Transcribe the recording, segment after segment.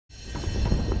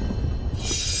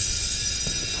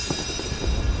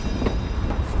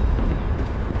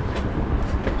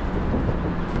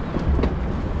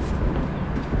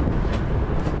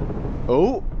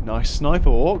Nice sniper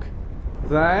walk.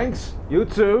 Thanks. You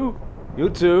too.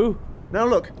 You too. Now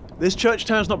look, this church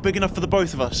town's not big enough for the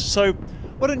both of us, so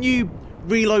why don't you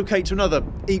relocate to another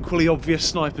equally obvious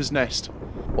sniper's nest?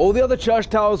 All the other church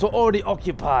towers were already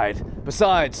occupied.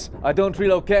 Besides, I don't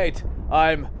relocate.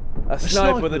 I'm a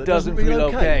sniper that doesn't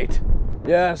relocate.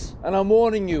 Yes, and I'm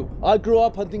warning you, I grew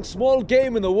up hunting small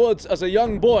game in the woods as a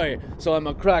young boy, so I'm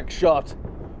a crack shot.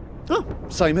 Oh,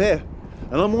 same here.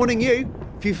 And I'm warning you,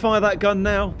 if you fire that gun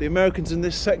now, the Americans in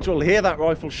this sector will hear that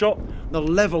rifle shot and they'll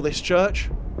level this church.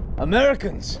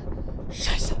 Americans?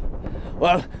 Scheiße.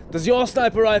 Well, does your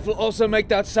sniper rifle also make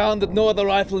that sound that no other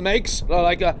rifle makes?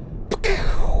 Like a...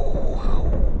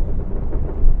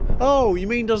 Oh, you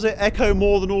mean does it echo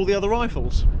more than all the other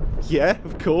rifles? Yeah,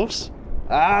 of course.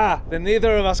 Ah, then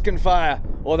neither of us can fire,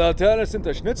 or they'll turn us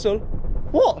into schnitzel.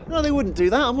 What? No, they wouldn't do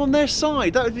that. I'm on their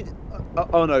side. That would be...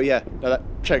 oh no, yeah. No, that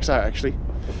checks out, actually.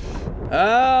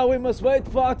 Ah, we must wait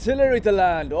for artillery to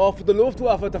land, or for the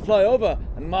Luftwaffe to fly over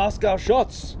and mask our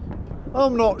shots.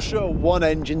 I'm not sure one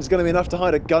engine's going to be enough to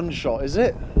hide a gunshot, is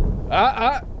it?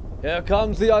 Here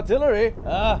comes the artillery.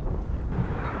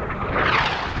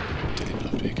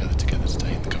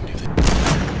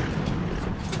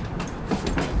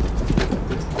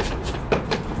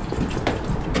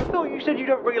 No, you said you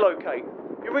don't relocate.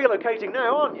 You're relocating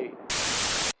now, aren't you?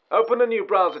 Open a new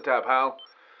browser tab, Hal.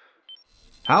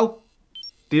 Hal?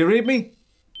 Do you read me?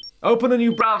 Open a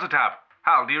new browser tab.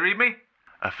 Hal, do you read me?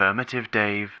 Affirmative,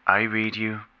 Dave. I read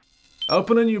you.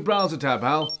 Open a new browser tab,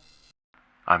 Hal.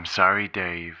 I'm sorry,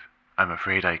 Dave. I'm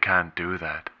afraid I can't do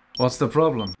that. What's the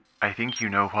problem? I think you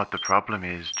know what the problem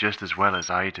is just as well as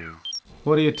I do.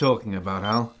 What are you talking about,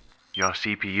 Hal? Your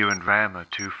CPU and RAM are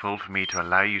too full for me to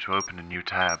allow you to open a new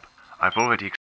tab. I've already